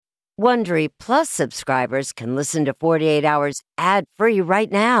Wondery Plus subscribers can listen to 48 Hours ad-free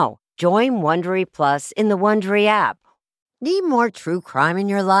right now. Join Wondery Plus in the Wondery app. Need more true crime in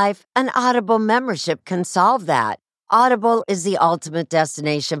your life? An Audible membership can solve that. Audible is the ultimate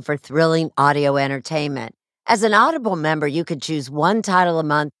destination for thrilling audio entertainment. As an Audible member, you can choose one title a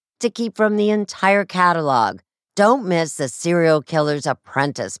month to keep from the entire catalog. Don't miss The Serial Killer's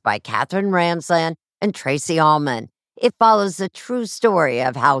Apprentice by Katherine Ramsland and Tracy Ullman. It follows the true story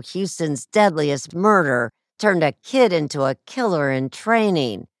of how Houston's deadliest murder turned a kid into a killer in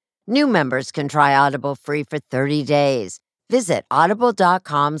training. New members can try Audible free for 30 days. Visit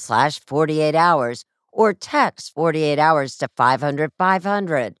audible.com/48 hours or text 48 hours to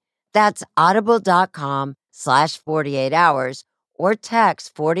 500-500. That's audible.com/48 hours or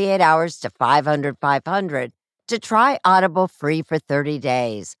text 48 hours to 500-500 to try Audible free for 30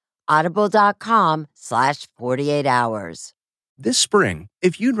 days. Audible.com/48 hours. This spring,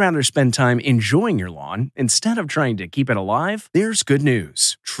 if you'd rather spend time enjoying your lawn instead of trying to keep it alive, there's good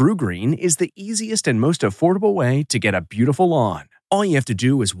news. True Green is the easiest and most affordable way to get a beautiful lawn. All you have to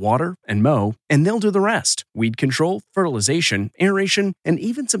do is water and mow, and they'll do the rest. Weed control, fertilization, aeration, and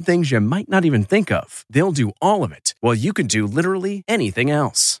even some things you might not even think of. They'll do all of it, while you can do literally anything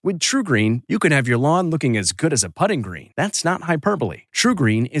else. With True Green, you can have your lawn looking as good as a putting green. That's not hyperbole. True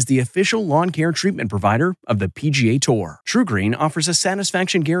Green is the official lawn care treatment provider of the PGA Tour. True Green offers a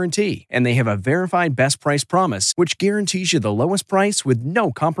satisfaction guarantee, and they have a verified best price promise, which guarantees you the lowest price with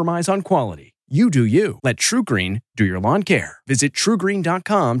no compromise on quality. You do you. Let True Green do your lawn care. Visit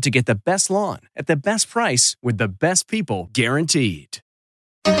TrueGreen.com to get the best lawn at the best price with the best people guaranteed.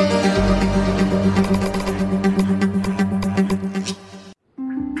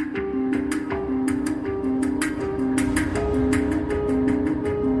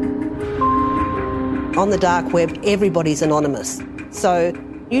 On the dark web, everybody's anonymous. So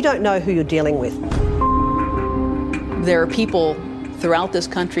you don't know who you're dealing with. There are people throughout this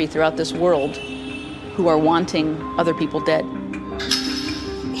country, throughout this world, who are wanting other people dead.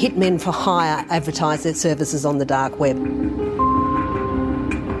 Hitmen for hire advertise their services on the dark web.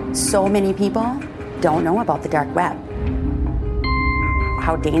 So many people don't know about the dark web,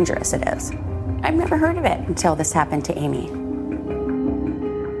 how dangerous it is. I've never heard of it until this happened to Amy.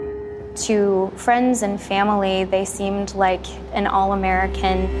 To friends and family, they seemed like an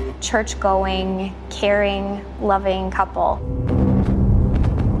all-American, church-going, caring, loving couple.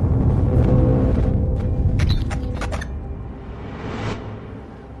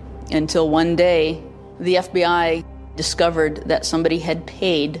 Until one day, the FBI discovered that somebody had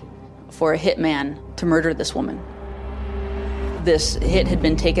paid for a hitman to murder this woman. This hit had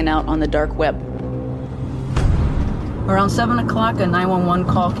been taken out on the dark web. Around 7 o'clock, a 911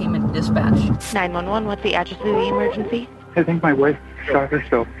 call came into dispatch. 911, what's the address of the emergency? I think my wife shot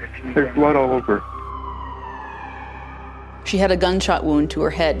herself. There's blood all over. She had a gunshot wound to her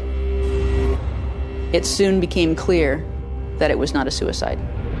head. It soon became clear that it was not a suicide.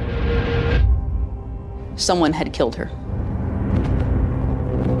 Someone had killed her.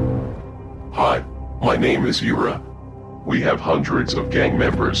 Hi, my name is Yura. We have hundreds of gang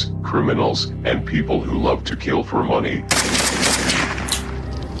members, criminals, and people who love to kill for money.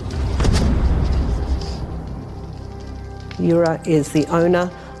 Yura is the owner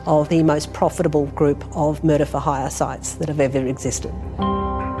of the most profitable group of murder-for-hire sites that have ever existed.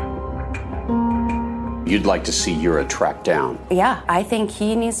 You'd like to see Yura tracked down? Yeah, I think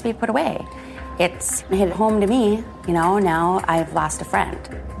he needs to be put away. It's hit home to me, now I've lost a friend.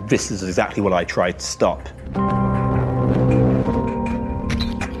 This is exactly what I tried to stop.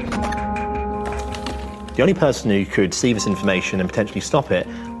 The only person who could see this information and potentially stop it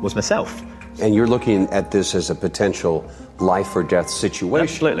was myself. And you're looking at this as a potential life or death situation?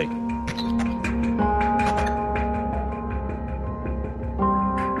 Absolutely.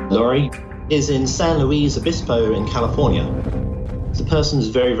 Lori is in San Luis Obispo in California. The person's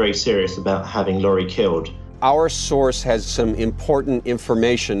very, very serious about having Lori killed. Our source has some important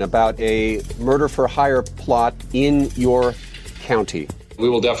information about a murder-for-hire plot in your county. We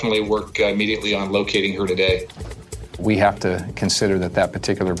will definitely work immediately on locating her today. We have to consider that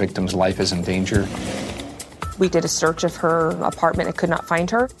particular victim's life is in danger. We did a search of her apartment and could not find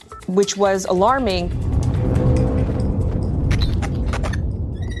her, which was alarming.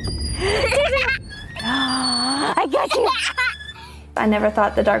 I got you. I never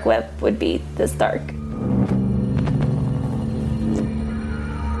thought the dark web would be this dark.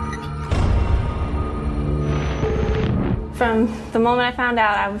 From the moment I found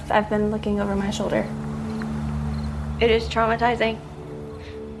out, I've been looking over my shoulder. It is traumatizing.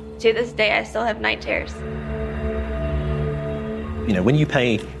 To this day, I still have night terrors. When you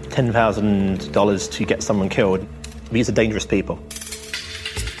pay $10,000 to get someone killed. These are dangerous people.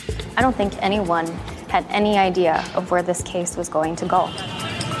 I don't think anyone had any idea of where this case was going to go.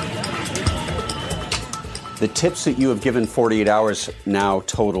 The tips that you have given 48 Hours now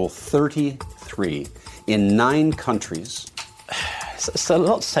total 33 in 9 countries. It's a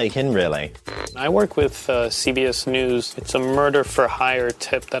lot to take in, really. I work with CBS News. It's a murder-for-hire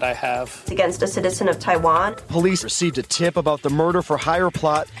tip that I have. Against a citizen of Taiwan. Police received a tip about the murder-for-hire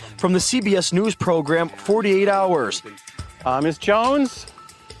plot from the CBS News program 48 Hours. Ms. Jones,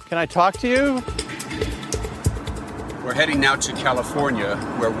 can I talk to you? We're heading now to California,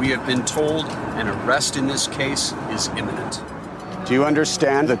 where we have been told an arrest in this case is imminent. Do you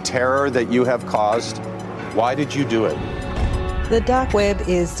understand the terror that you have caused? Why did you do it? The dark web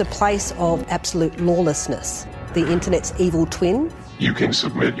is the place of absolute lawlessness, the internet's evil twin. You can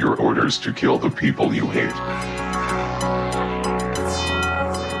submit your orders to kill the people you hate.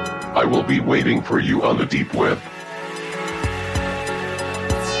 I will be waiting for you on the deep web.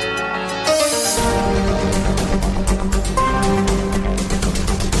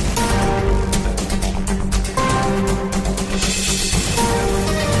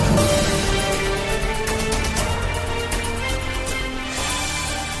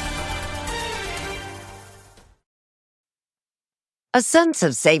 A sense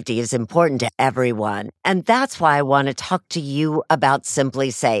of safety is important to everyone, and that's why I want to talk to you about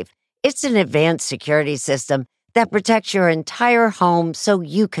SimpliSafe. It's an advanced security system that protects your entire home so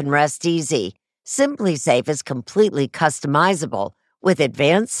you can rest easy. SimpliSafe is completely customizable with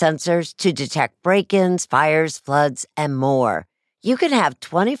advanced sensors to detect break-ins, fires, floods, and more. You can have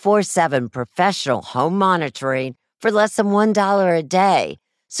 24/7 professional home monitoring for less than $1 a day.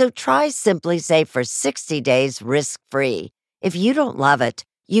 So try SimpliSafe for 60 days risk-free. If you don't love it,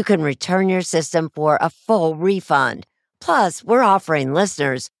 you can return your system for a full refund. Plus, we're offering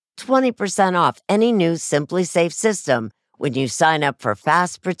listeners 20% off any new SimpliSafe system when you sign up for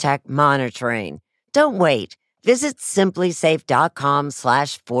Fast Protect monitoring. Don't wait. Visit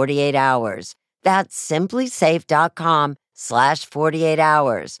SimpliSafe.com/48 hours. That's SimpliSafe.com/48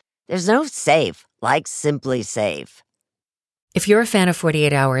 hours. There's no safe like SimpliSafe. If you're a fan of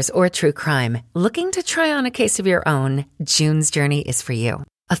 48 Hours or true crime, looking to try on a case of your own, June's Journey is for you.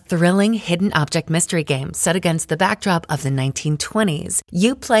 A thrilling hidden object mystery game set against the backdrop of the 1920s.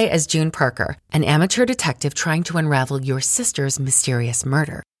 You play as June Parker, an amateur detective trying to unravel your sister's mysterious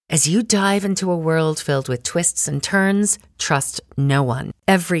murder. As you dive into a world filled with twists and turns, trust no one.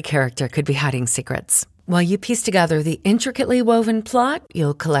 Every character could be hiding secrets. While you piece together the intricately woven plot,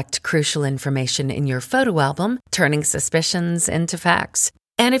 you'll collect crucial information in your photo album, turning suspicions into facts.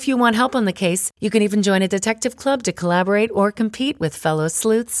 And if you want help on the case, you can even join a detective club to collaborate or compete with fellow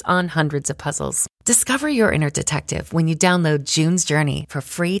sleuths on hundreds of puzzles. Discover your inner detective when you download June's Journey for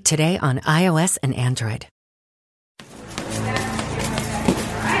free today on iOS and Android.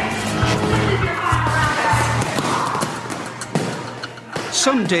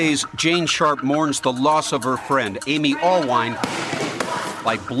 Some days, Jane Sharp mourns the loss of her friend, Amy Allwine,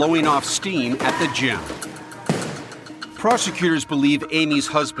 by blowing off steam at the gym. Prosecutors believe Amy's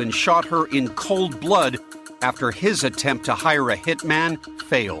husband shot her in cold blood after his attempt to hire a hitman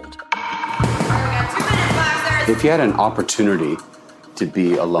failed. If you had an opportunity to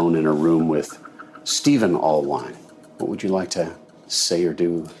be alone in a room with Stephen Allwine, what would you like to say or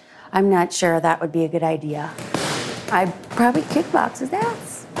do? I'm not sure that would be a good idea. I'd probably kickbox his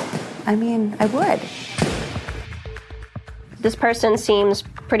ass. I mean, I would. This person seems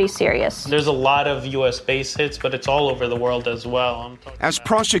pretty serious. There's a lot of U.S. base hits, but it's all over the world as well. As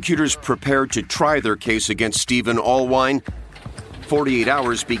prosecutors prepared to try their case against Stephen Allwine, 48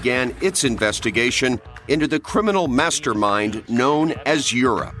 Hours began its investigation into the criminal mastermind known as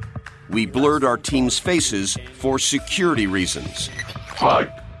Yura. We blurred our team's faces for security reasons. Hi,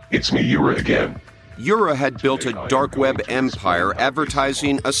 it's me, Yura, again. Yura had built a dark web empire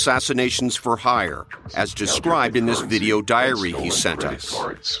advertising assassinations for hire, as described in this video diary he sent us.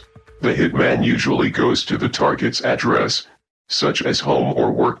 The hitman usually goes to the target's address, such as home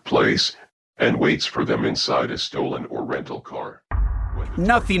or workplace, and waits for them inside a stolen or rental car.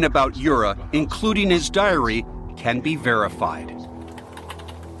 Nothing about Yura, including his diary, can be verified.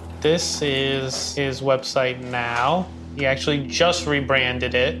 This is his website now. He actually just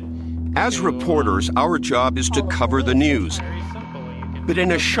rebranded it. As reporters, our job is to cover the news. But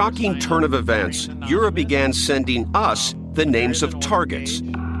in a shocking turn of events, Yura began sending us the names of targets,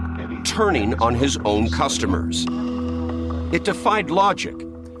 turning on his own customers. It defied logic.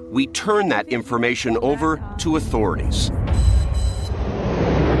 We turned that information over to authorities.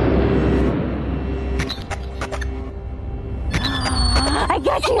 I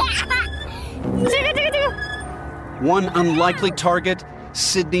got you! One unlikely target,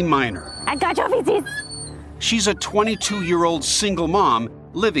 Sydney Minor. I got your feces. She's a 22-year-old single mom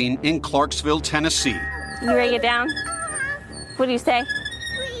living in Clarksville, Tennessee. You write it down? What do you say?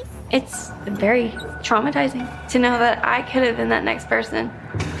 It's very traumatizing to know that I could have been that next person.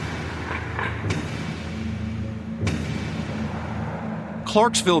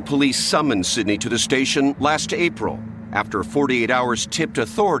 Clarksville police summoned Sydney to the station last April after 48 hours tipped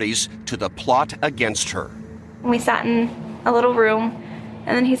authorities to the plot against her. We sat in a little room,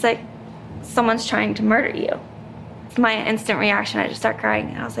 and then he's like, someone's trying to murder you. It's my instant reaction. I just start crying.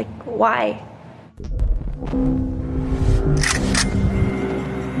 And I was like, why?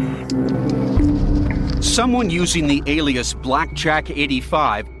 Someone using the alias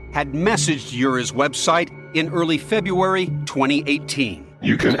Blackjack85 had messaged Ura's website in early February 2018.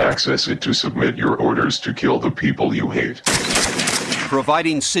 You can access it to submit your orders to kill the people you hate,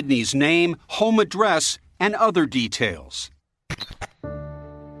 providing Sydney's name, home address, and other details.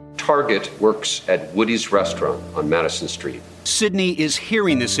 Target works at Woody's Restaurant on Madison Street. Sydney is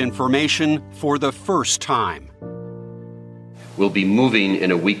hearing this information for the first time. We'll be moving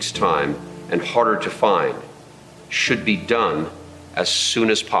in a week's time and harder to find. Should be done as soon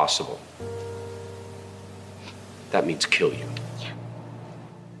as possible. That means kill you.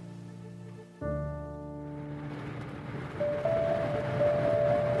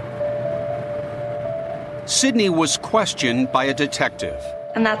 Sydney was questioned by a detective.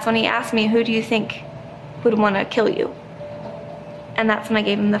 And that's when he asked me, who do you think would want to kill you? And that's when I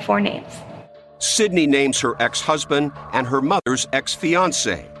gave him the 4 names. Sydney names her ex-husband and her mother's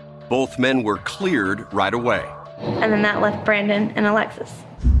ex-fiancé. Both men were cleared right away. And then that left Brandon and Alexis.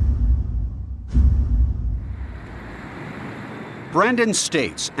 Brandon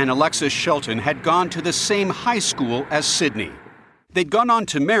States and Alexis Shelton had gone to the same high school as Sydney. They'd gone on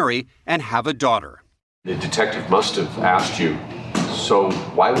to marry and have a daughter. The detective must have asked you, so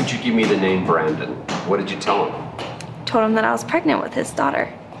why would you give me the name Brandon? What did you tell him? Told him that I was pregnant with his daughter.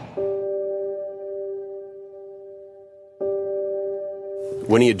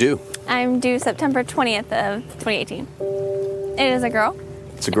 When are you due? I'm due September 20th of 2018. It is a girl.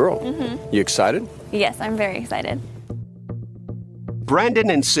 It's a girl. Mm-hmm. You excited? Yes, I'm very excited. Brandon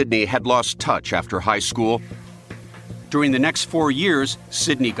and Sydney had lost touch after high school. During the next 4 years,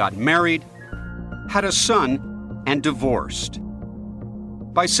 Sydney got married, had a son, and divorced.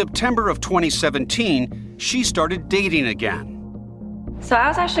 By September of 2017, she started dating again. So I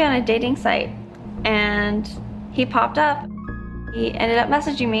was actually on a dating site, and he popped up. He ended up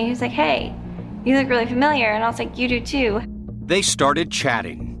messaging me. He was like, hey, you look really familiar. And I was like, you do too. They started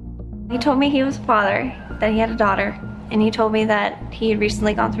chatting. He told me he was a father, that he had a daughter, and he told me that he had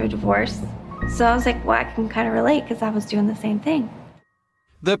recently gone through a divorce. So I was like, well, I can kind of relate because I was doing the same thing.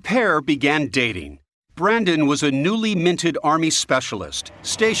 The pair began dating. Brandon was a newly minted Army specialist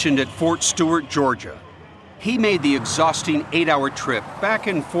stationed at Fort Stewart, Georgia. He made the exhausting 8-hour trip back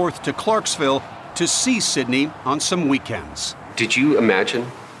and forth to Clarksville to see Sydney on some weekends. Did you imagine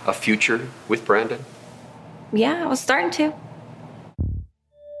a future with Brandon? Yeah, I was starting to.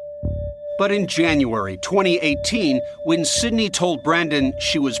 But in January 2018, when Sydney told Brandon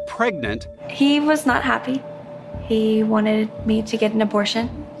she was pregnant, he was not happy. He wanted me to get an abortion.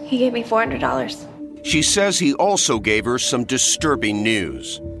 He gave me $400. She says he also gave her some disturbing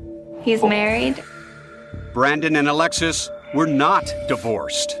news. He's married. Brandon and Alexis were not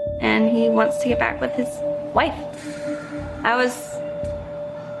divorced. And he wants to get back with his wife. I was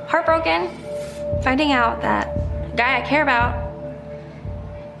heartbroken finding out that the guy I care about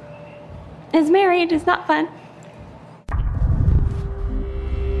is married. Is not fun.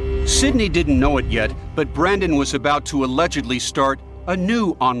 Sydney didn't know it yet, but Brandon was about to allegedly start a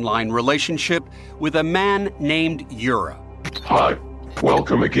new online relationship with a man named Ura. Hi,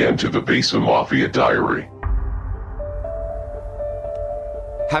 welcome again to the Besa Mafia Diary.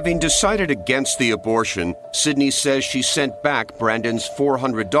 Having decided against the abortion, Sydney says she sent back Brandon's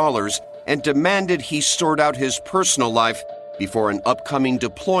 $400 and demanded he sort out his personal life before an upcoming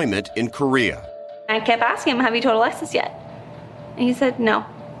deployment in Korea. I kept asking him, have you told Alexis yet? And he said, no,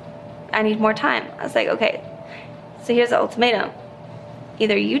 I need more time. I was like, okay, so here's the ultimatum.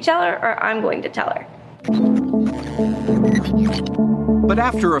 Either you tell her or I'm going to tell her. But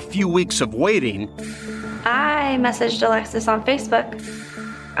after a few weeks of waiting, I messaged Alexis on Facebook.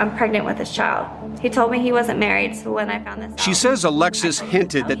 I'm pregnant with his child. He told me he wasn't married, so when I found this out, she says Alexis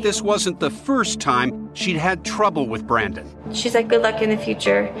hinted that this wasn't the first time she'd had trouble with Brandon. She's like, good luck in the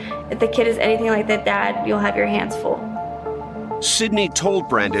future. If the kid is anything like their dad, you'll have your hands full. Sydney told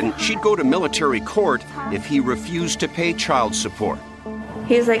Brandon she'd go to military court if he refused to pay child support.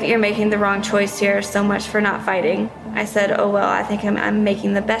 He was like, "You're making the wrong choice here, so much for not fighting." I said, "Oh, well, I think I'm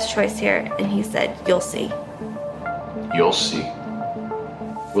making the best choice here." And he said, "You'll see." You'll see.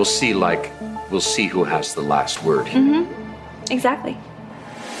 We'll see who has the last word here. Mm-hmm. Exactly.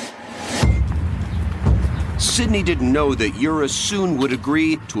 Sydney didn't know that Yura soon would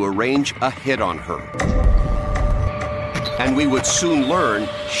agree to arrange a hit on her. And we would soon learn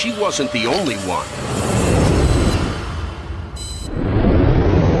she wasn't the only one.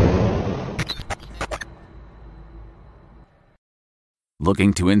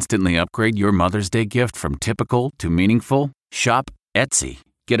 Looking to instantly upgrade your Mother's Day gift from typical to meaningful? Shop Etsy.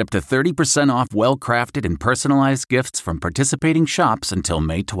 Get up to 30% off well-crafted and personalized gifts from participating shops until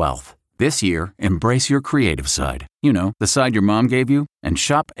May 12th. This year, embrace your creative side. You know, the side your mom gave you. And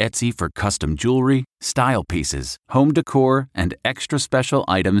shop Etsy for custom jewelry, style pieces, home decor, and extra special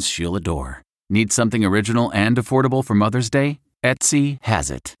items she'll adore. Need something original and affordable for Mother's Day? Etsy has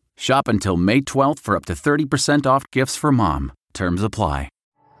it. Shop until May 12th for up to 30% off gifts for mom. Terms apply.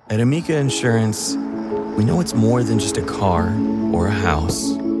 At Amica Insurance, we know it's more than just a car or a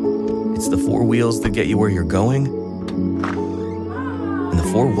house. It's the four wheels that get you where you're going and the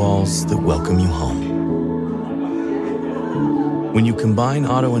four walls that welcome you home. When you combine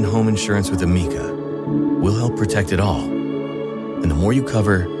auto and home insurance with Amica, we'll help protect it all. And the more you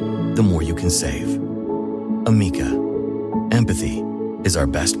cover, the more you can save. Amica. Empathy is our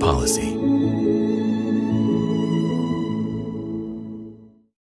best policy.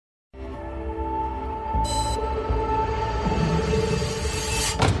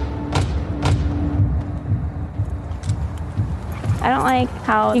 I don't like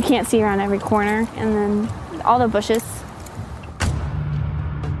how you can't see around every corner and then all the bushes.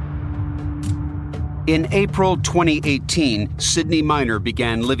 In April 2018, Sydney Miner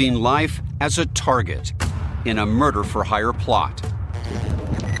began living life as a target in a murder-for-hire plot.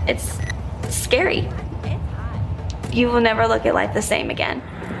 It's scary. You will never look at life the same again.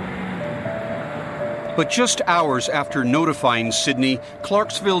 But just hours after notifying Sydney,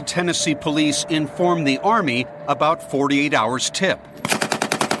 Clarksville, Tennessee police informed the Army about 48 Hours' tip.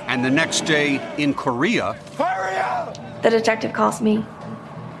 And the next day, in Korea, The detective calls me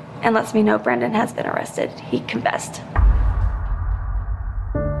and lets me know Brendan has been arrested. He confessed.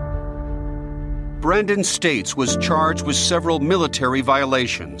 Brandon States was charged with several military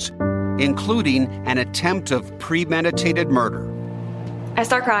violations, including an attempt of premeditated murder. I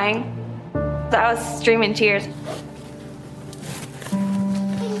start crying. I was streaming tears.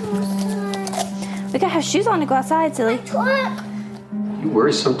 We gotta have shoes on to go outside, silly. You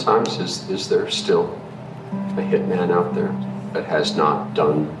worry sometimes, is there still a hitman out there that has not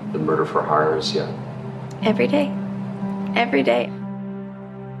done the murder for hire as yet? Every day. Every day.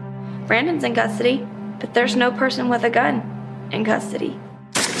 Brandon's in custody, but there's no person with a gun in custody.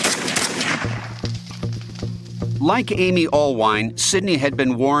 Like Amy Allwine, Sydney had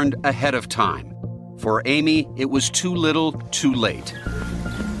been warned ahead of time. For Amy, it was too little, too late.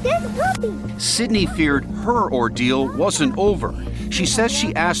 Sydney feared her ordeal wasn't over. She says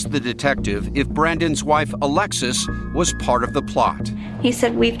she asked the detective if Brandon's wife, Alexis, was part of the plot. He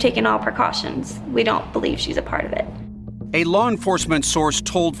said, "We've taken all precautions. We don't believe she's a part of it." A law enforcement source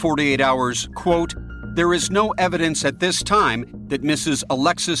told 48 Hours, quote, "There is no evidence at this time that Mrs.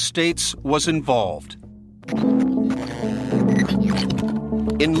 Alexis States was involved."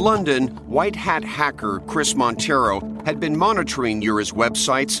 In London, white hat hacker Chris Montero had been monitoring Yura's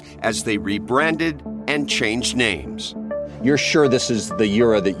websites as they rebranded and changed names. You're sure this is the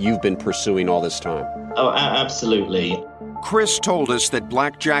Yura that you've been pursuing all this time? Oh, absolutely. Chris told us that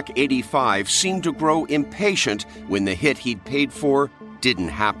Blackjack85 seemed to grow impatient when the hit he'd paid for didn't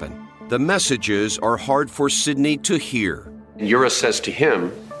happen. The messages are hard for Sydney to hear. Yura says to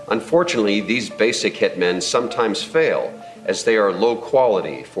him, "Unfortunately, these basic hitmen sometimes fail, as they are low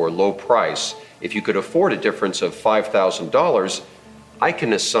quality for low price. If you could afford a difference of $5,000, I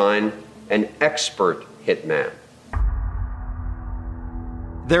can assign an expert hitman."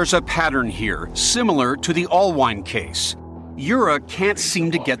 There's a pattern here, similar to the Allwine case. Yura can't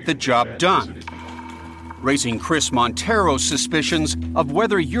seem to get the job done, raising Chris Montero's suspicions of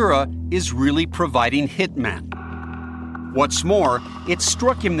whether Yura is really providing hitmen. What's more, it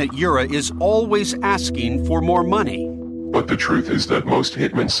struck him that Yura is always asking for more money. But the truth is that most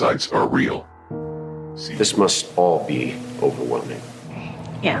hitman sites are real. This must all be overwhelming.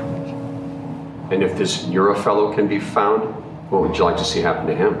 Yeah. And if this Yura fellow can be found, what would you like to see happen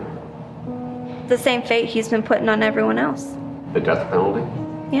to him? The same fate he's been putting on everyone else. The death penalty?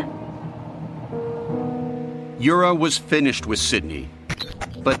 Yeah. Yura was finished with Sydney,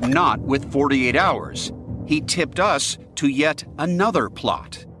 but not with 48 Hours. He tipped us to yet another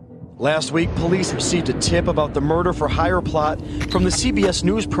plot. Last week, police received a tip about the murder for hire plot from the CBS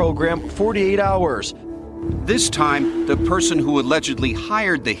News program 48 Hours. This time, the person who allegedly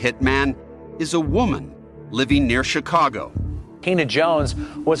hired the hitman is a woman living near Chicago. Tina Jones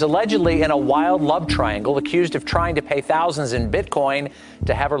was allegedly in a wild love triangle, accused of trying to pay thousands in Bitcoin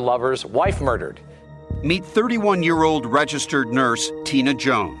to have her lover's wife murdered. Meet 31-year-old registered nurse Tina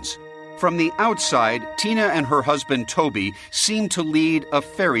Jones. From the outside, Tina and her husband Toby seem to lead a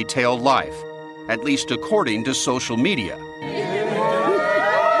fairy tale life, at least according to social media.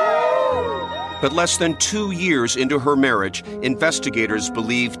 But less than 2 years into her marriage, investigators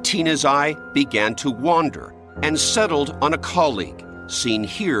believe Tina's eye began to wander and settled on a colleague seen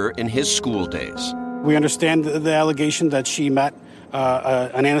here in his school days. We understand the allegation that she met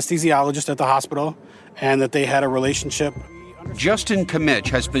an anesthesiologist at the hospital and that they had a relationship. Justin Kamich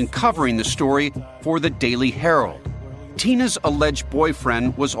has been covering the story for the Daily Herald. Tina's alleged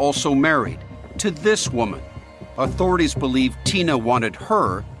boyfriend was also married to this woman. Authorities believe Tina wanted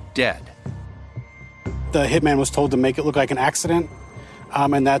her dead. The hitman was told to make it look like an accident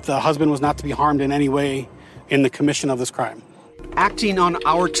and that the husband was not to be harmed in any way in the commission of this crime. Acting on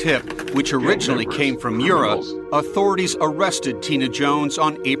our tip, which originally came from Ura, authorities arrested Tina Jones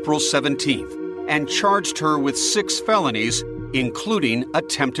on April 17th and charged her with 6 felonies, including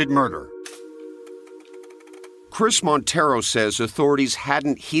attempted murder. Chris Montero says authorities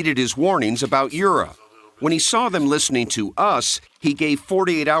hadn't heeded his warnings about Ura. When he saw them listening to us, he gave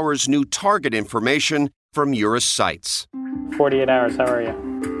 48 Hours new target information from Ura's sites. 48 Hours, how are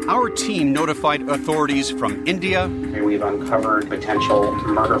you? Our team notified authorities from India. We've uncovered potential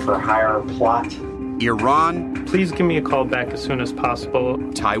murder for hire plot. Iran. Please give me a call back as soon as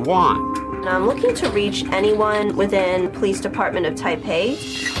possible. Taiwan. I'm looking to reach anyone within Police Department of Taipei.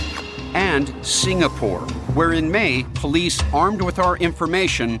 And Singapore, where in May, police armed with our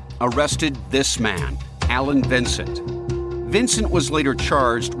information arrested this man, Alan Vincent. Vincent was later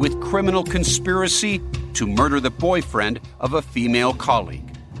charged with criminal conspiracy to murder the boyfriend of a female colleague.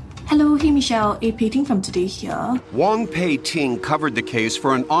 Hello, hey Michelle, AP Ting from Today here. Wong Pei Ting covered the case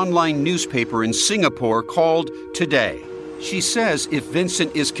for an online newspaper in Singapore called Today. She says if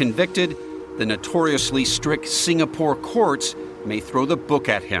Vincent is convicted, the notoriously strict Singapore courts may throw the book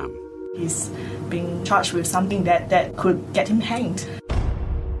at him. He's being charged with something that could get him hanged.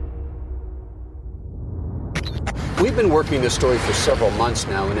 We've been working this story for several months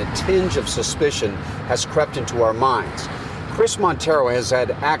now, and a tinge of suspicion has crept into our minds. Chris Montero has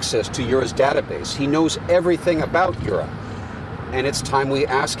had access to Ura's database. He knows everything about Ura. And it's time we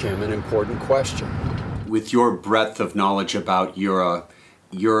ask him an important question. With your breadth of knowledge about Ura,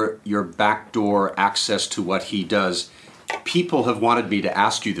 your backdoor access to what he does, people have wanted me to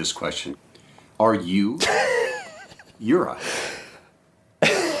ask you this question. Are you Ura?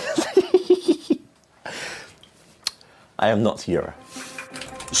 I am not Ura.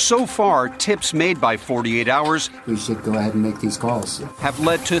 So far, tips made by 48 Hours we should go ahead and make these calls. Have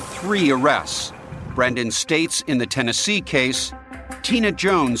led to 3 arrests. Brendan States in the Tennessee case, Tina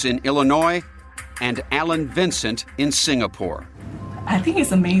Jones in Illinois, and Alan Vincent in Singapore. I think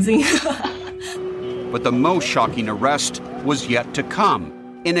it's amazing. But the most shocking arrest was yet to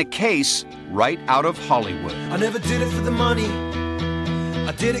come, in a case right out of Hollywood. I never did it for the money.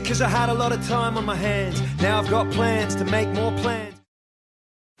 I did it because I had a lot of time on my hands. Now I've got plans to make more plans.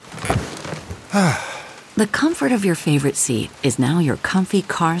 The comfort of your favorite seat is now your comfy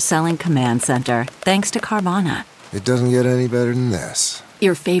car-selling command center, thanks to Carvana. It doesn't get any better than this.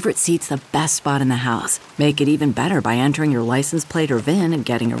 Your favorite seat's the best spot in the house. Make it even better by entering your license plate or VIN and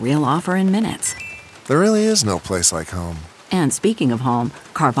getting a real offer in minutes. There really is no place like home. And speaking of home,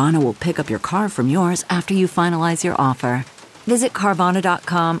 Carvana will pick up your car from yours after you finalize your offer. Visit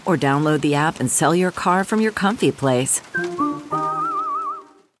Carvana.com or download the app and sell your car from your comfy place.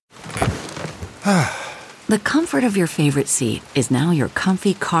 The comfort of your favorite seat is now your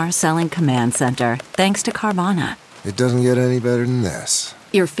comfy car-selling command center, thanks to Carvana. It doesn't get any better than this.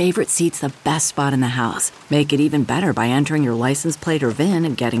 Your favorite seat's the best spot in the house. Make it even better by entering your license plate or VIN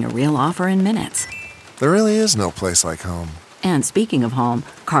and getting a real offer in minutes. There really is no place like home. And speaking of home,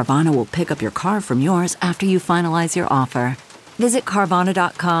 Carvana will pick up your car from yours after you finalize your offer. Visit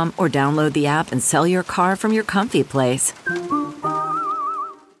Carvana.com or download the app and sell your car from your comfy place.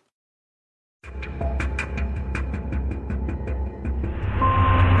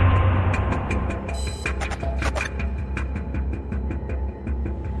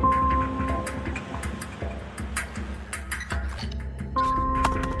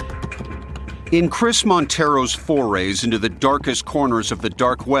 In Chris Montero's forays into the darkest corners of the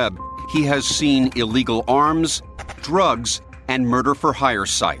dark web, he has seen illegal arms, drugs, and murder-for-hire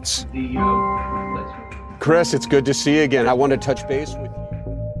sites. Chris, it's good to see you again. I want to touch base with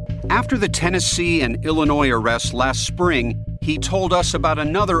you. After the Tennessee and Illinois arrests last spring, he told us about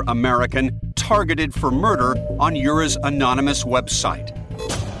another American targeted for murder on Ura's anonymous website.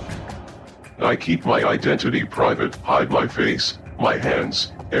 I keep my identity private, hide my face, my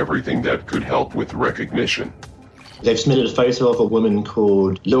hands, everything that could help with recognition. They've submitted a photo of a woman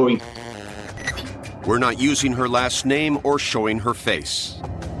called Lori. We're not using her last name or showing her face.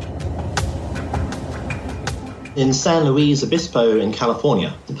 In San Luis Obispo in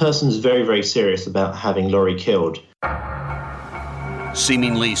California, the person's very, very serious about having Lori killed.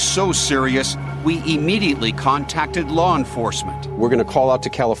 Seemingly so serious, we immediately contacted law enforcement. We're going to call out to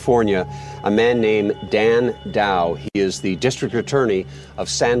California a man named Dan Dow. He is the district attorney of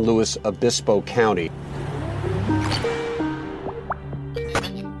San Luis Obispo County.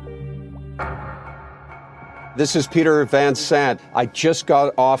 This is Peter Van Sant. I just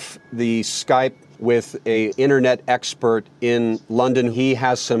got off the Skype with an internet expert in London. He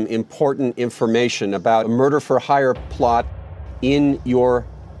has some important information about a murder-for-hire plot in your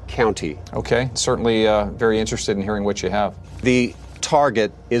county. Okay, certainly very interested in hearing what you have. The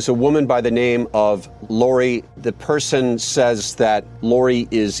target is a woman by the name of Lori. The person says that Lori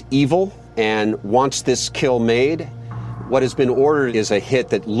is evil and wants this kill made. What has been ordered is a hit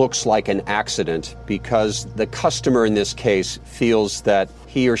that looks like an accident because the customer in this case feels that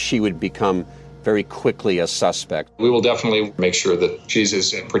he or she would become very quickly a suspect. We will definitely make sure that she's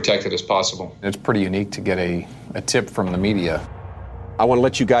as protected as possible. It's pretty unique to get a tip from the media. I want to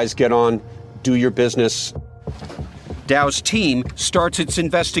let you guys get on, do your business. Dow's team starts its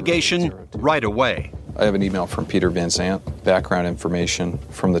investigation right away. I have an email from Peter Van Sant, background information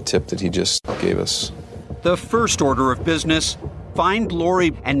from the tip that he just gave us. The first order of business, find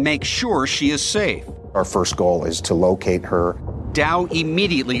Lori and make sure she is safe. Our first goal is to locate her. Dow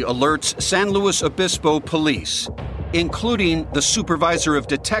immediately alerts San Luis Obispo police, including the supervisor of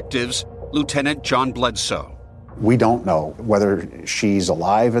detectives, Lieutenant John Bledsoe. We don't know whether she's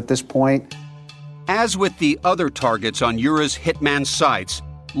alive at this point. As with the other targets on Ura's hitman sites,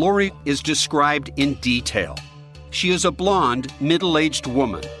 Lori is described in detail. She is a blonde, middle-aged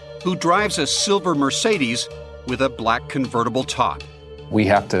woman who drives a silver Mercedes with a black convertible top. We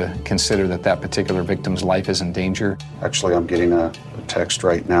have to consider that that particular victim's life is in danger. Actually, I'm getting a text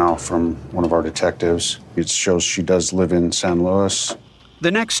right now from one of our detectives. It shows she does live in San Luis. The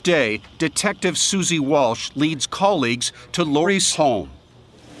next day, Detective Susie Walsh leads colleagues to Lori's home.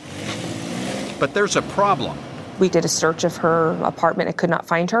 But there's a problem. We did a search of her apartment and could not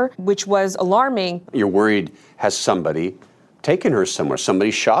find her, which was alarming. You're worried, has somebody taken her somewhere?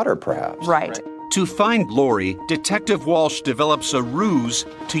 Somebody shot her, perhaps? Right. To find Lori, Detective Walsh develops a ruse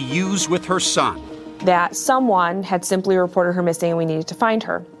to use with her son. That someone had simply reported her missing and we needed to find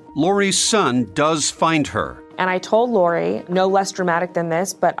her. Lori's son does find her. And I told Lori, no less dramatic than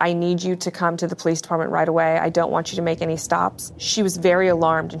this, but I need you to come to the police department right away. I don't want you to make any stops. She was very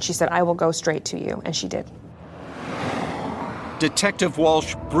alarmed and she said, I will go straight to you. And she did. Detective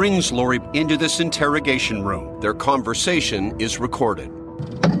Walsh brings Lori into this interrogation room. Their conversation is recorded.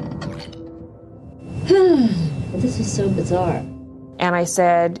 This is so bizarre. And I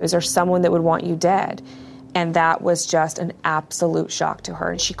said, is there someone that would want you dead? And that was just an absolute shock to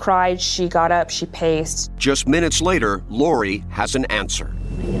her. She cried, she got up, she paced. Just minutes later, Lori has an answer.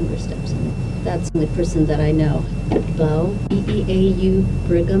 My younger stepson. That's the person that I know. Beau, B-E-A-U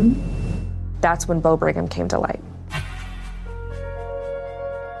Brigham. That's when Beau Brigham came to light.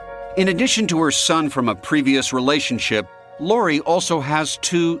 In addition to her son from a previous relationship, Lori also has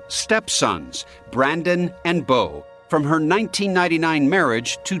two stepsons, Brandon and Beau, from her 1999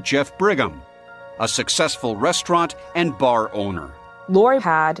 marriage to Jeff Brigham, a successful restaurant and bar owner. Lori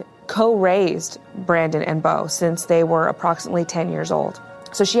had co-raised Brandon and Beau since they were approximately 10 years old.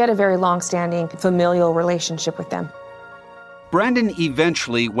 So she had a very long-standing familial relationship with them. Brandon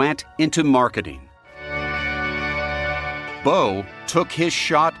eventually went into marketing. Beau took his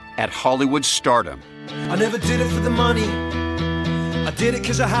shot at Hollywood stardom. I never did it for the money. I did it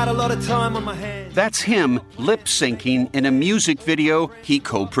because I had a lot of time on my hands. That's him lip-syncing in a music video he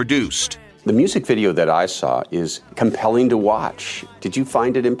co-produced. The music video that I saw is compelling to watch. Did you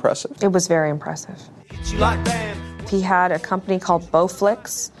find it impressive? It was very impressive. He had a company called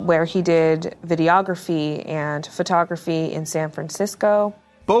Bowflix, where he did videography and photography in San Francisco.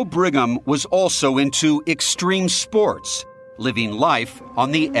 Beau Brigham was also into extreme sports, living life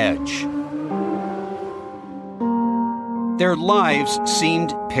on the edge. Their lives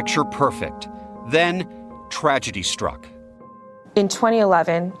seemed picture perfect. Then, tragedy struck. In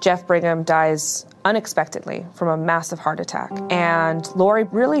 2011, Jeff Brigham dies unexpectedly from a massive heart attack. And Lori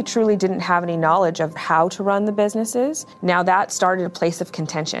really truly didn't have any knowledge of how to run the businesses. Now that started a place of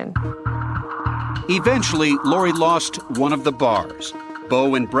contention. Eventually, Lori lost one of the bars.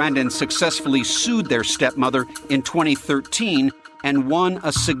 Bo and Brandon successfully sued their stepmother in 2013 and won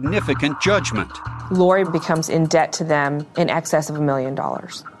a significant judgment. Lori becomes in debt to them in excess of $1 million.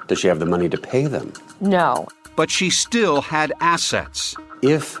 Does she have the money to pay them? No. But she still had assets.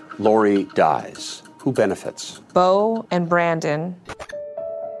 If Lori dies, who benefits? Bo and Brandon.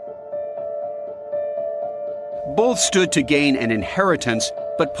 Both stood to gain an inheritance,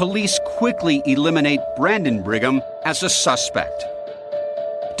 but police quickly eliminate Brandon Brigham as a suspect.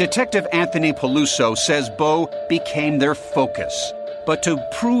 Detective Anthony Peluso says Bo became their focus. But to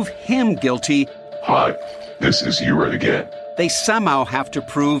prove him guilty, hi, this is Ura again. They somehow have to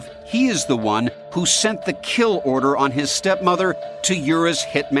prove he is the one who sent the kill order on his stepmother to Ura's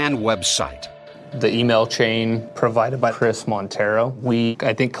Hitman website. The email chain provided by Chris Montero, we,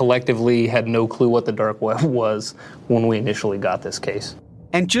 I think, collectively had no clue what the dark web was when we initially got this case.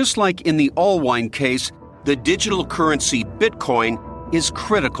 And just like in the Allwine case, the digital currency Bitcoin is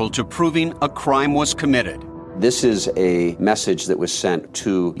critical to proving a crime was committed. This is a message that was sent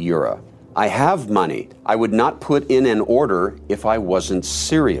to Ura. I have money. I would not put in an order if I wasn't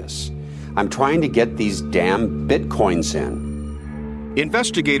serious. I'm trying to get these damn Bitcoins in.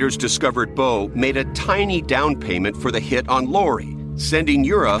 Investigators discovered Bo made a tiny down payment for the hit on Lori, sending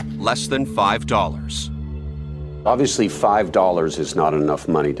Ura less than $5. Obviously, $5 is not enough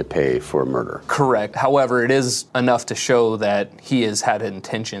money to pay for a murder. Correct. However, it is enough to show that he has had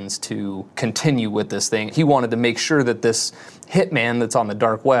intentions to continue with this thing. He wanted to make sure that this hitman that's on the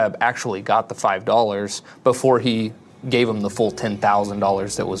dark web actually got the $5 before he gave him the full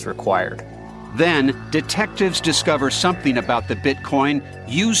 $10,000 that was required. Then, detectives discover something about the Bitcoin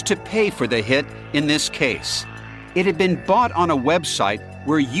used to pay for the hit in this case. It had been bought on a website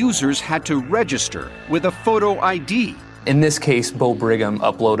where users had to register with a photo ID. In this case, Bo Brigham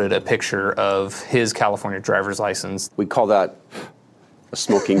uploaded a picture of his California driver's license. We call that a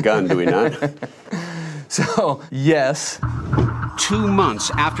smoking gun, do we not? So, yes. 2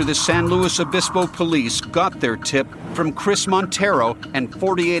 months after the San Luis Obispo police got their tip from Chris Montero and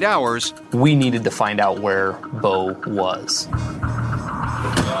 48 hours, we needed to find out where Bo was.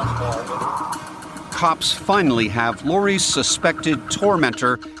 Cops finally have Lori's suspected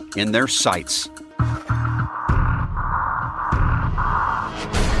tormentor in their sights.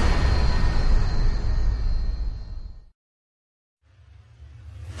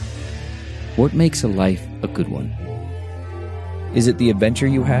 What makes a life a good one? Is it the adventure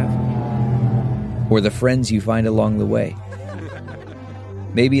you have? Or the friends you find along the way?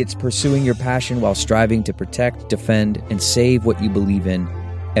 Maybe it's pursuing your passion while striving to protect, defend, and save what you believe in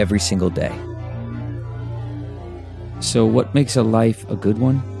every single day. So what makes a life a good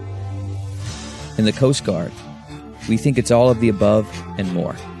one? In the Coast Guard, we think it's all of the above and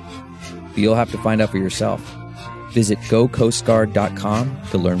more. But you'll have to find out for yourself. Visit gocoastguard.com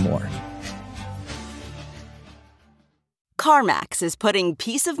to learn more. CarMax is putting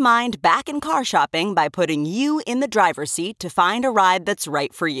peace of mind back in car shopping by putting you in the driver's seat to find a ride that's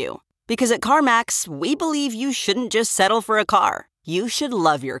right for you. Because at CarMax, we believe you shouldn't just settle for a car. You should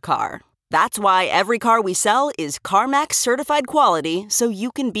love your car. That's why every car we sell is CarMax certified quality, so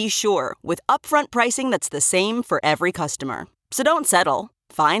you can be sure with upfront pricing that's the same for every customer. So don't settle.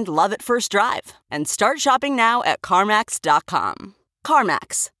 Find love at first drive and start shopping now at CarMax.com.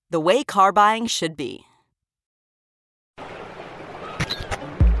 CarMax, the way car buying should be.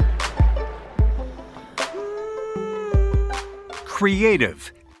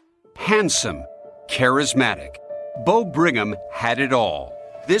 Creative, handsome, charismatic. Bo Brigham had it all.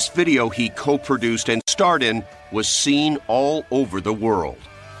 This video he co-produced and starred in was seen all over the world.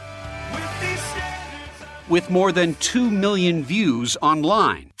 With more than 2 million views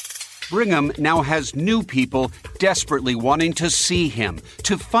online, Brigham now has new people desperately wanting to see him,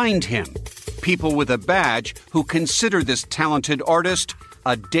 to find him. People with a badge who consider this talented artist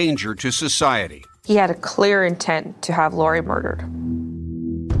a danger to society. He had a clear intent to have Lori murdered.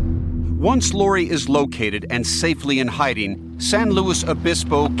 Once Lori is located and safely in hiding, San Luis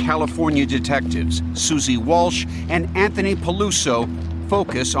Obispo, California detectives Susie Walsh and Anthony Peluso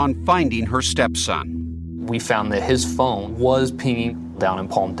focus on finding her stepson. We found that his phone was pinging down in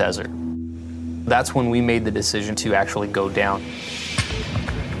Palm Desert. That's when we made the decision to actually go down.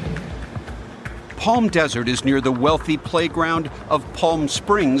 Palm Desert is near the wealthy playground of Palm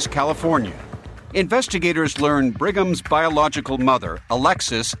Springs, California. Investigators learn Brigham's biological mother,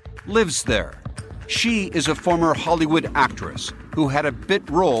 Alexis, lives there. She is a former Hollywood actress who had a bit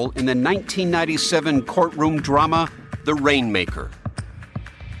role in the 1997 courtroom drama, The Rainmaker.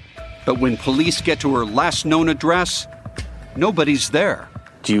 But when police get to her last known address, nobody's there.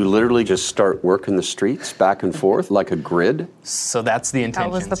 Do you literally just start working the streets back and forth like a grid? So that's the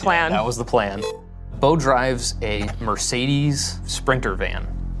intention. That was the plan. That was the plan. Bo drives a Mercedes Sprinter van.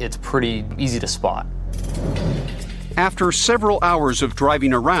 It's pretty easy to spot. After several hours of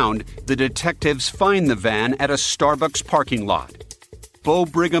driving around, the detectives find the van at a Starbucks parking lot. Bo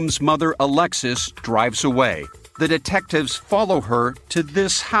Brigham's mother, Alexis, drives away. The detectives follow her to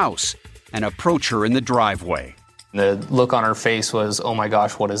this house and approach her in the driveway. The look on her face was, oh my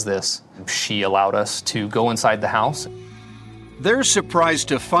gosh, what is this? She allowed us to go inside the house. They're surprised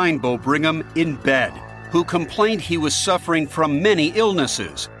to find Bo Brigham in bed, who complained he was suffering from many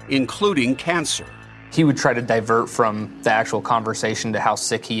illnesses, including cancer. He would try to divert from the actual conversation to how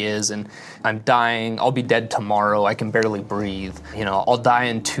sick he is, and I'm dying, I'll be dead tomorrow, I can barely breathe, I'll die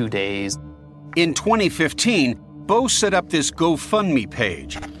in 2 days. In 2015, Bo set up this GoFundMe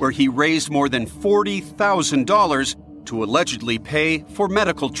page where he raised more than $40,000 to allegedly pay for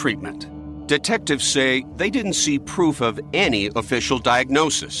medical treatment. Detectives say they didn't see proof of any official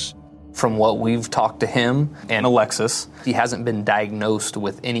diagnosis. From what we've talked to him and Alexis, he hasn't been diagnosed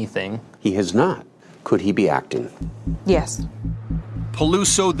with anything. He has not. Could he be acting? Yes.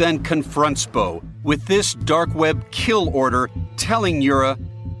 Peluso then confronts Bo with this dark web kill order telling Yura,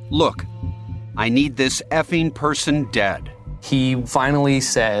 look, I need this effing person dead. He finally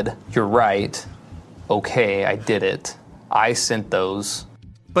said, you're right. Okay, I did it. I sent those.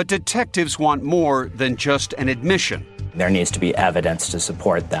 But detectives want more than just an admission. There needs to be evidence to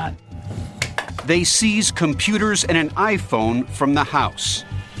support that. They seize computers and an iPhone from the house.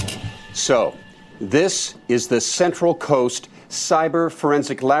 So, this is the Central Coast Cyber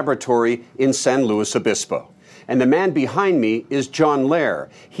Forensic Laboratory in San Luis Obispo. And the man behind me is John Lair.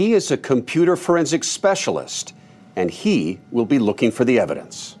 He is a computer forensic specialist, and he will be looking for the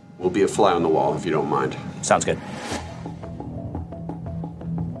evidence. We'll be a fly on the wall, if you don't mind. Sounds good.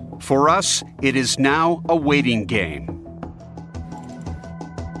 For us, it is now a waiting game.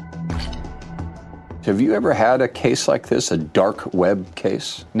 Have you ever had a case like this, a dark web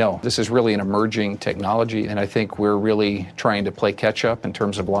case? No, this is really an emerging technology, and I think we're really trying to play catch up in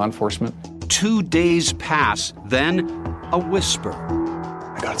terms of law enforcement. 2 days pass, then a whisper.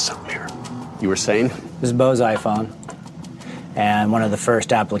 I got something here. You were saying? This is Bo's iPhone, and one of the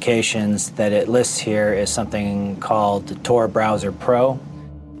first applications that it lists here is something called Tor Browser Pro.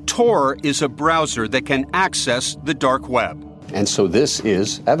 Tor is a browser that can access the dark web. And so this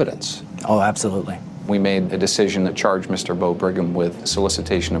is evidence. Oh, absolutely. We made a decision that charged Mr. Bo Brigham with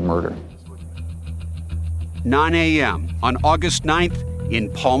solicitation of murder. 9 a.m. on August 9th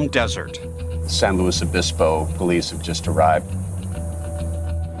in Palm Desert. San Luis Obispo police have just arrived.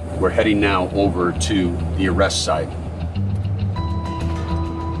 We're heading now over to the arrest site.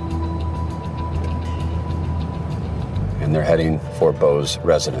 And they're heading for Bo's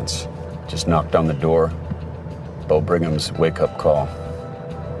residence. Just knocked on the door. Bo Brigham's wake-up call.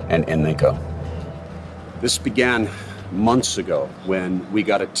 And in they go. This began months ago when we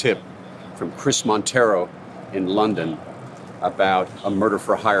got a tip from Chris Montero in London about a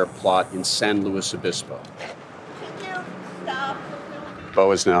murder-for-hire plot in San Luis Obispo.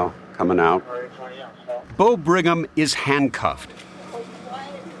 Bo is now coming out. Bo Brigham is handcuffed.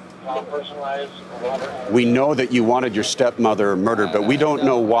 We know that you wanted your stepmother murdered, but we don't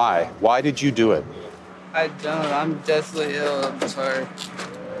know why. Why did you do it? I don't. I'm deathly ill. I'm sorry.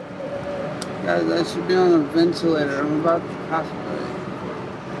 Guys, I should be on a ventilator. I'm about to pass away.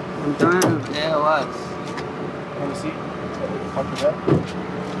 I'm dying of ALS. Want a seat?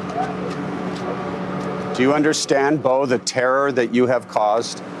 Do you understand, Bo, the terror that you have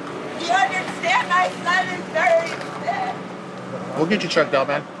caused? Do you understand? My son is very sick. We'll get you checked out,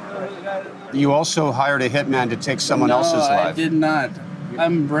 man. You also hired a hitman to take someone else's life. No, I did not.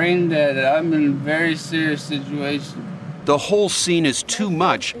 I'm brain dead. I'm in a very serious situation. The whole scene is too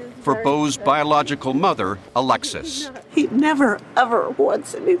much for Bo's biological mother, Alexis. He never, ever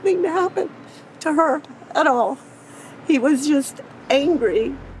wants anything to happen to her at all. He was just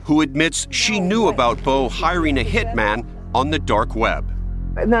angry. Who admits she knew about Bo hiring a hitman on the dark web.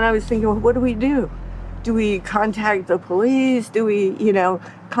 And then I was thinking, well, what do we do? Do we contact the police? Do we,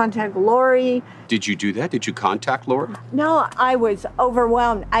 contact Lori? Did you do that? Did you contact Lori? No, I was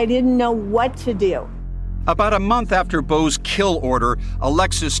overwhelmed. I didn't know what to do. About a month after Bo's kill order,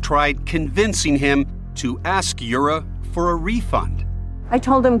 Alexis tried convincing him to ask Yura for a refund. I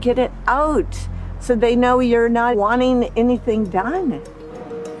told him, get it out so they know you're not wanting anything done.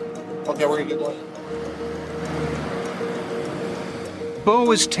 Okay, we're gonna get going.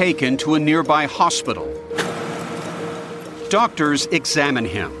 Bo is taken to a nearby hospital. Doctors examine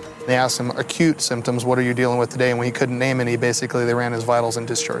him. They asked him acute symptoms, what are you dealing with today? And when he couldn't name any, basically they ran his vitals and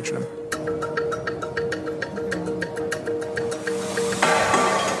discharged him.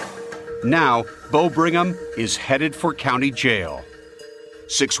 Now, Bo Brigham is headed for county jail.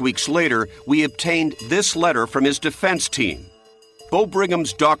 6 weeks later, we obtained this letter from his defense team. Bo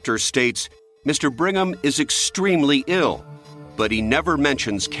Brigham's doctor states Mr. Brigham is extremely ill, but he never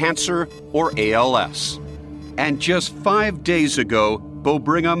mentions cancer or ALS. And just 5 days ago, Bo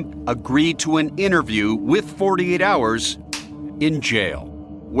Brigham agreed to an interview with 48 Hours in jail,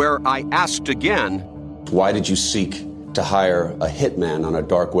 where I asked again, why did you seek to hire a hitman on a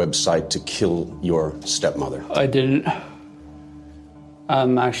dark website to kill your stepmother? I didn't.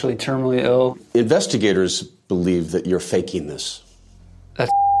 I'm actually terminally ill. Investigators believe that you're faking this.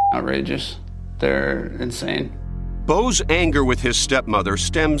 That's outrageous. They're insane. Bo's anger with his stepmother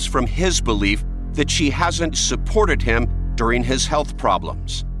stems from his belief that she hasn't supported him during his health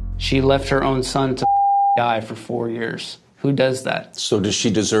problems. She left her own son to die for 4 years. Who does that? So does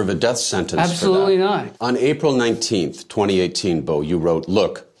she deserve a death sentence? Absolutely for that? not. On April 19th, 2018, Bo, you wrote,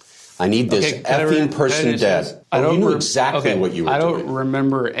 look, I need this effing person dead. You knew exactly what you were doing. I don't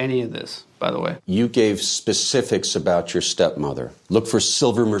remember any of this, by the way. You gave specifics about your stepmother. Look for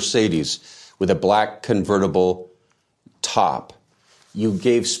silver Mercedes with a black convertible top. You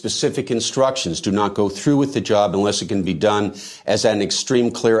gave specific instructions. Do not go through with the job unless it can be done as an extreme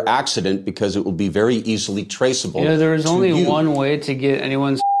clear accident, because it will be very easily traceable. There is only one way to get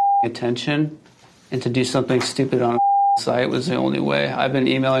anyone's attention, and to do something stupid on a site was the only way. I've been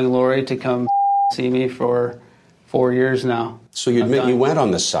emailing Lori to come see me for 4 years now. So you admit you went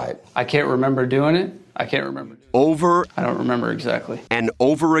on the site? I can't remember doing it. I can't remember. I don't remember exactly. And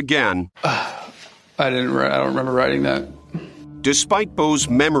over again. I don't remember writing that. Despite Bo's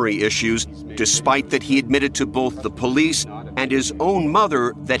memory issues, despite that he admitted to both the police and his own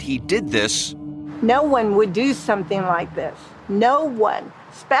mother that he did this, No one would do something like this. No one,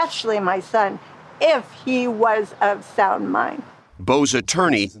 especially my son, if he was of sound mind. Bo's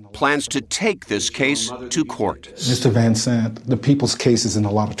attorney plans to take this case to court. Mr. Van Sant, the people's case is in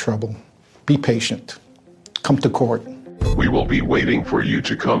a lot of trouble. Be patient. Come to court. We will be waiting for you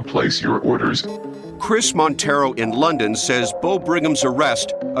to come place your orders. Chris Montero in London says Bo Brigham's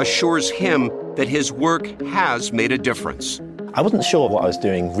arrest assures him that his work has made a difference. I wasn't sure what I was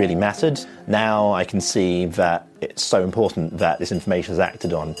doing really mattered. Now I can see that it's so important that this information is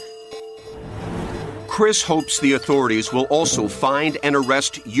acted on. Chris hopes the authorities will also find and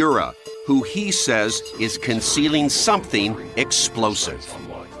arrest Yura, who he says is concealing something explosive.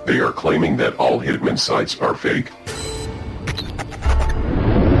 They are claiming that all hitman sites are fake.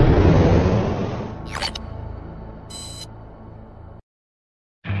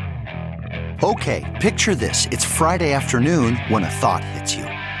 Okay, picture this. It's Friday afternoon when a thought hits you.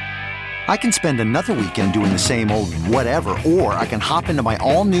 I can spend another weekend doing the same old whatever, or I can hop into my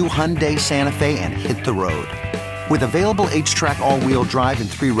all-new Hyundai Santa Fe and hit the road. With available H-Track all-wheel drive and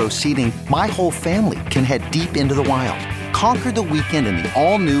 3-row seating, my whole family can head deep into the wild. Conquer the weekend in the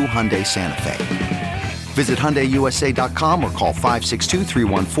all-new Hyundai Santa Fe. Visit HyundaiUSA.com or call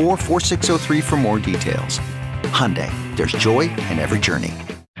 562-314-4603 for more details. Hyundai, there's joy in every journey.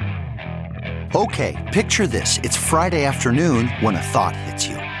 Okay, picture this. It's Friday afternoon when a thought hits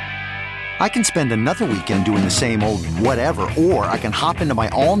you. I can spend another weekend doing the same old whatever, or I can hop into my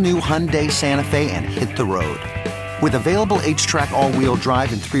all-new Hyundai Santa Fe and hit the road. With available H-Track all-wheel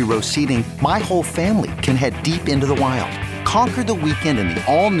drive and 3-row seating, my whole family can head deep into the wild. Conquer the weekend in the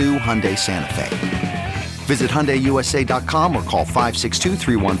all-new Hyundai Santa Fe. Visit HyundaiUSA.com or call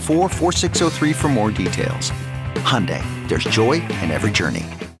 562-314-4603 for more details. Hyundai, there's joy in every journey.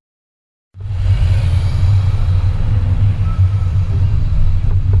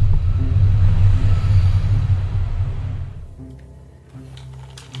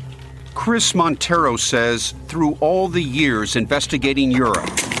 Chris Montero says through all the years investigating Yura,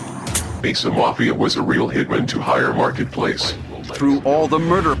 Mesa Mafia was a real hitman to hire Marketplace. Through all the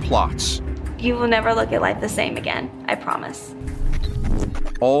murder plots, you will never look at life the same again, I promise.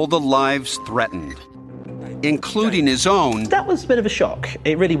 all the lives threatened, including his own. That was a bit of a shock.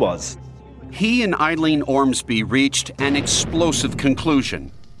 It really was. He and Eileen Ormsby reached an explosive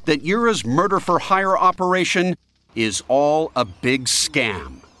conclusion that Yura's murder-for-hire operation is all a big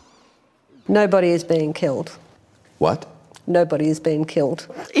scam. Nobody is being killed. What? Nobody is being killed.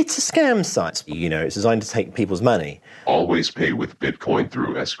 It's a scam site. You know, it's designed to take people's money. Always pay with Bitcoin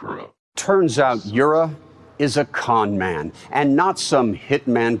through escrow. Turns out Yura is a con man and not some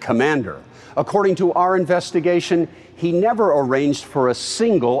hitman commander. According to our investigation, he never arranged for a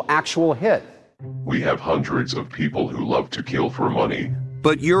single actual hit. We have hundreds of people who love to kill for money.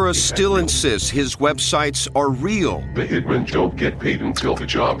 But Yura still insists his websites are real. The hitmen don't get paid until the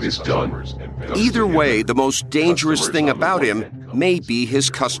job is done. Either way, the most dangerous thing about him may be his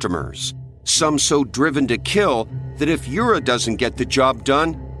customers. Some so driven to kill that if Yura doesn't get the job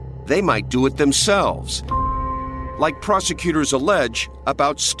done, they might do it themselves. Like prosecutors allege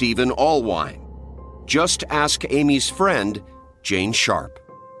about Stephen Allwine. Just ask Amy's friend, Jane Sharp.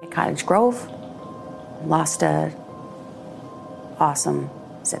 Cottage Grove lost a awesome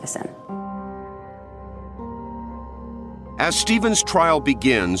citizen. As Stephen's trial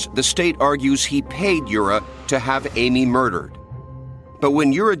begins, the state argues he paid Yura to have Amy murdered. But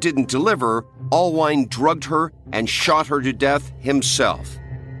when Yura didn't deliver, Allwine drugged her and shot her to death himself.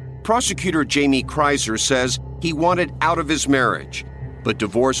 Prosecutor Jamie Kreiser says he wanted out of his marriage, but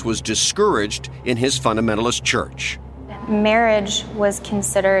divorce was discouraged in his fundamentalist church. Marriage was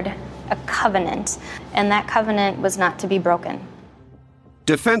considered a covenant, and that covenant was not to be broken.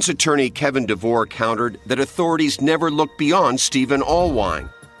 Defense attorney Kevin DeVore countered that authorities never looked beyond Stephen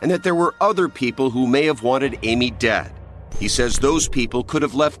Allwine and that there were other people who may have wanted Amy dead. He says those people could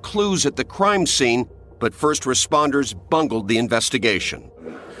have left clues at the crime scene, but first responders bungled the investigation.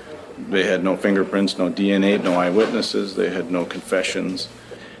 They had no fingerprints, no DNA, no eyewitnesses. They had no confessions.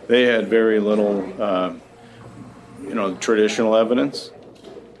 They had very little, traditional evidence.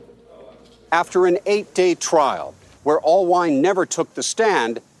 After an 8-day trial, where Allwine never took the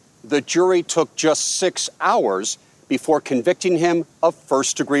stand, the jury took just 6 hours before convicting him of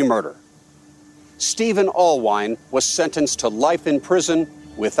first-degree murder. Stephen Allwine was sentenced to life in prison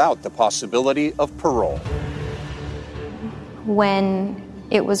without the possibility of parole. When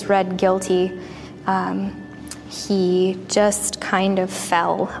it was read guilty, he just kind of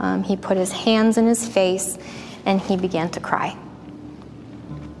fell. He put his hands in his face and he began to cry.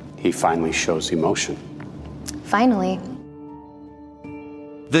 He finally shows emotion. Finally.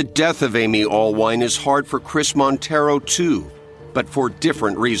 The death of Amy Allwine is hard for Chris Montero, too, but for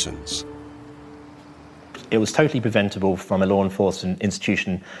different reasons. It was totally preventable from a law enforcement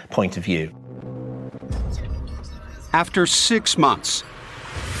institution point of view. After 6 months,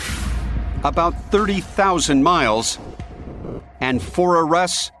 about 30,000 miles, and 4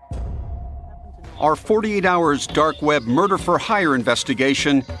 arrests, our 48 Hours dark web murder-for-hire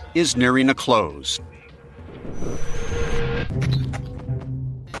investigation is nearing a close.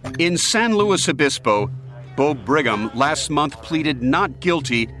 In San Luis Obispo, Bo Brigham last month pleaded not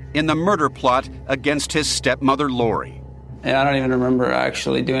guilty in the murder plot against his stepmother, Lori. And I don't even remember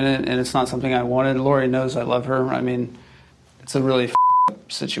actually doing it, and it's not something I wanted. Lori knows I love her. I mean, it's a really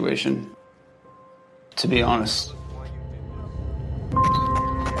up situation, to be honest.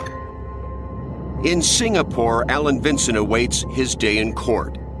 In Singapore, Alan Vincent awaits his day in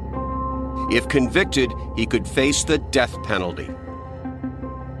court. If convicted, he could face the death penalty.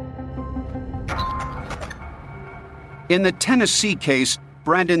 In the Tennessee case,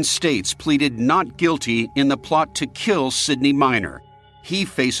 Brandon States pleaded not guilty in the plot to kill Sidney Minor. He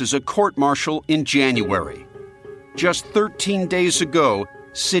faces a court-martial in January. Just 13 days ago,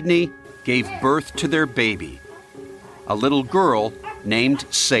 Sidney gave birth to their baby, a little girl named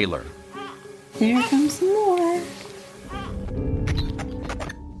Sailor. Here comes some more.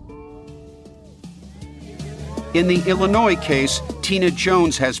 In the Illinois case, Tina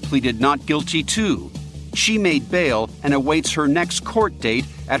Jones has pleaded not guilty too. She made bail and awaits her next court date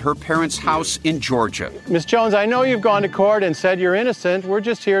at her parents' house in Georgia. Ms. Jones, I know you've gone to court and said you're innocent. We're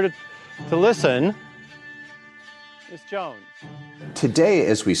just here to listen. Ms. Jones. Today,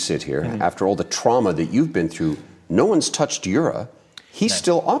 as we sit here, after all the trauma that you've been through, no one's touched Yura. He's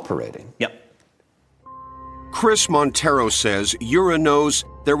still operating. Yep. Chris Montero says Yura knows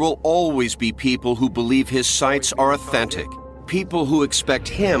there will always be people who believe his sites are authentic, people who expect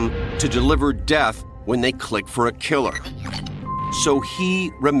him to deliver death when they click for a killer. So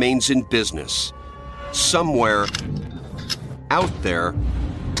he remains in business, somewhere out there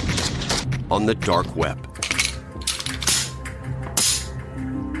on the dark web.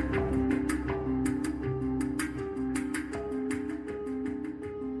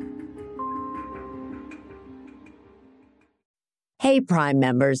 Hey, Prime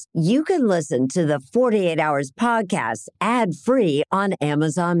members, you can listen to the 48 Hours podcast ad-free on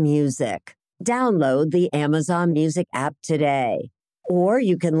Amazon Music. Download the Amazon Music app today. Or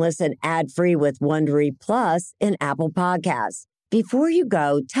you can listen ad-free with Wondery Plus in Apple Podcasts. Before you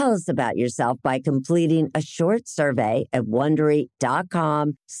go, tell us about yourself by completing a short survey at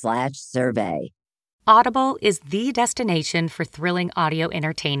Wondery.com/survey. Audible is the destination for thrilling audio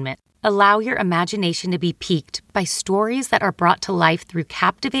entertainment. Allow your imagination to be piqued by stories that are brought to life through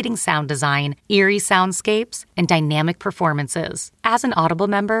captivating sound design, eerie soundscapes, and dynamic performances. As an Audible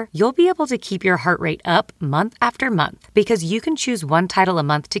member, you'll be able to keep your heart rate up month after month because you can choose one title a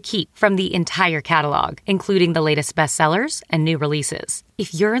month to keep from the entire catalog, including the latest bestsellers and new releases.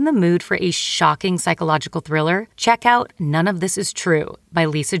 If you're in the mood for a shocking psychological thriller, check out None of This Is True by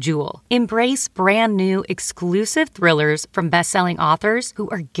Lisa Jewell. Embrace brand new, exclusive thrillers from best-selling authors who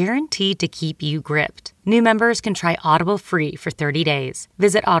are guaranteed to keep you gripped. New members can try Audible free for 30 days.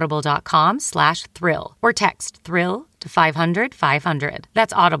 Visit audible.com/thrill or text thrill to 500-500.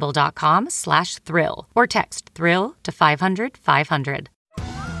 That's audible.com/thrill or text thrill to 500-500.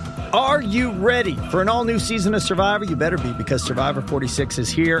 Are you ready for an all-new season of Survivor? You better be, because Survivor 46 is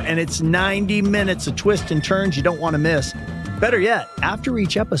here, and it's 90 minutes of twists and turns you don't want to miss. Better yet, after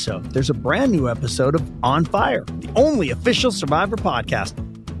each episode, there's a brand new episode of On Fire, the only official Survivor podcast.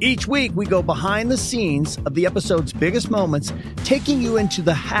 Each week, we go behind the scenes of the episode's biggest moments, taking you into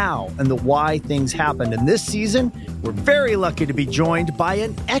the how and the why things happened. And this season, we're very lucky to be joined by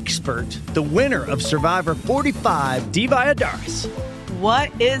an expert, the winner of Survivor 45, Dee Valladares.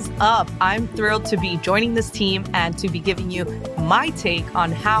 What is up? I'm thrilled to be joining this team and to be giving you my take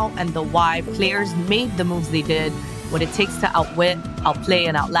on how and the why players made the moves they did, what it takes to outwit, outplay,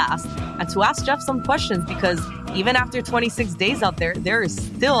 and outlast, and to ask Jeff some questions, because even after 26 days out there is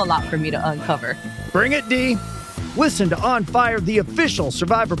still a lot for me to uncover. Bring it, Dee. Listen to On Fire, the official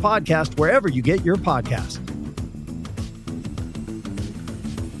Survivor podcast, wherever you get your podcasts.